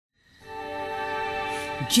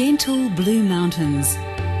Gentle blue mountains,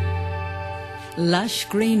 lush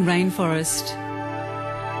green rainforest,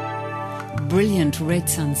 brilliant red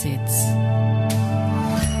sunsets.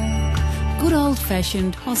 Good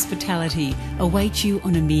old-fashioned hospitality awaits you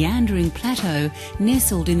on a meandering plateau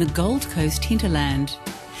nestled in the Gold Coast hinterland.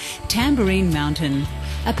 Tamborine Mountain,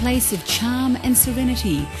 a place of charm and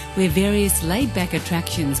serenity where various laid-back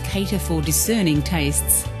attractions cater for discerning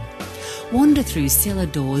tastes. Wander through cellar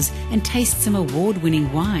doors and taste some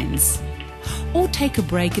award-winning wines. Or take a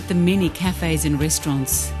break at the many cafes and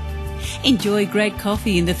restaurants. Enjoy great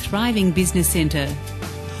coffee in the thriving business centre.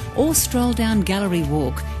 Or stroll down Gallery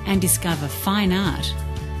Walk and discover fine art,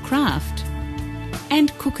 craft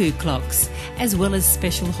and cuckoo clocks, as well as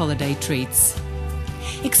special holiday treats.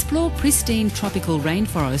 Explore pristine tropical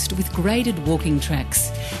rainforest with graded walking tracks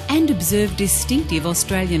and observe distinctive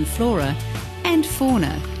Australian flora and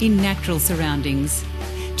fauna in natural surroundings.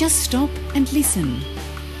 Just stop and listen.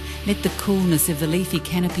 Let the coolness of the leafy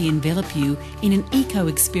canopy envelop you in an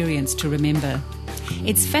eco-experience to remember.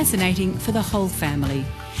 It's fascinating for the whole family.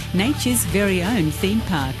 Nature's very own theme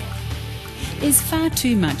park. There's far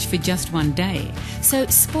too much for just one day, so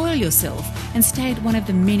spoil yourself and stay at one of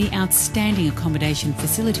the many outstanding accommodation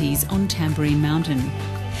facilities on Tamborine Mountain.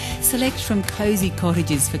 Select from cosy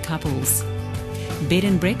cottages for couples, bed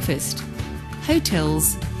and breakfast,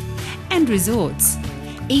 hotels and resorts,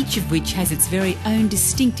 each of which has its very own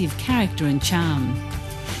distinctive character and charm.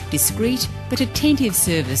 Discreet but attentive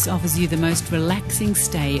service offers you the most relaxing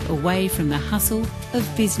stay away from the hustle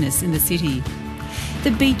of business in the city.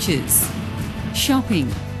 The beaches,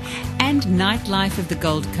 shopping and nightlife of the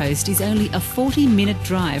Gold Coast is only a 40-minute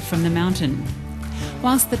drive from the mountain.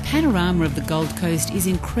 Whilst the panorama of the Gold Coast is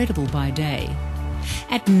incredible by day,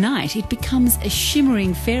 at night it becomes a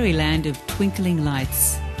shimmering fairyland of twinkling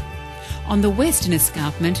lights. On the western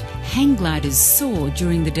escarpment, hang gliders soar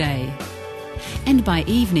during the day. And by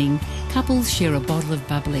evening, couples share a bottle of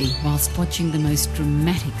bubbly whilst watching the most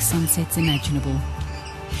dramatic sunsets imaginable.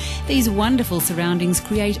 These wonderful surroundings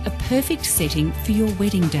create a perfect setting for your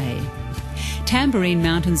wedding day. Tamborine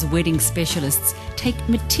Mountain's wedding specialists take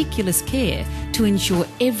meticulous care to ensure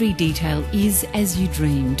every detail is as you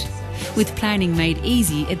dreamed, with planning made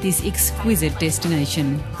easy at this exquisite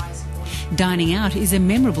destination. Dining out is a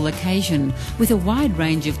memorable occasion with a wide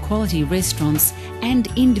range of quality restaurants and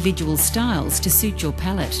individual styles to suit your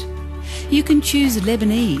palate. You can choose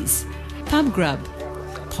Lebanese, pub grub,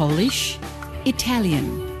 Polish,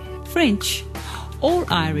 Italian, French or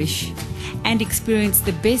Irish, and experience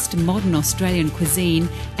the best modern Australian cuisine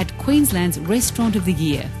at Queensland's Restaurant of the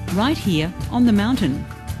Year, right here on the mountain.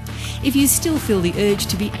 If you still feel the urge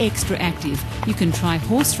to be extra active, you can try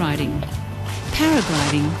horse riding,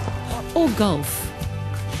 paragliding or golf.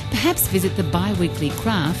 Perhaps visit the bi-weekly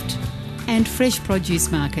craft and fresh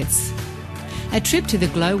produce markets. A trip to the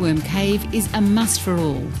Glowworm Cave is a must for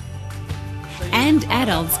all. And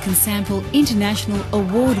adults can sample international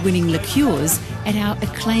award-winning liqueurs at our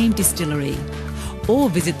acclaimed distillery, or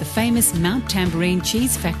visit the famous Mount Tamborine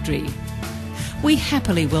Cheese Factory. We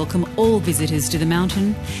happily welcome all visitors to the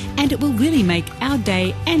mountain, and it will really make our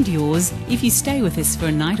day and yours if you stay with us for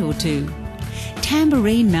a night or two.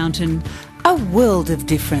 Tamborine Mountain, a world of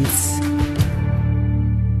difference.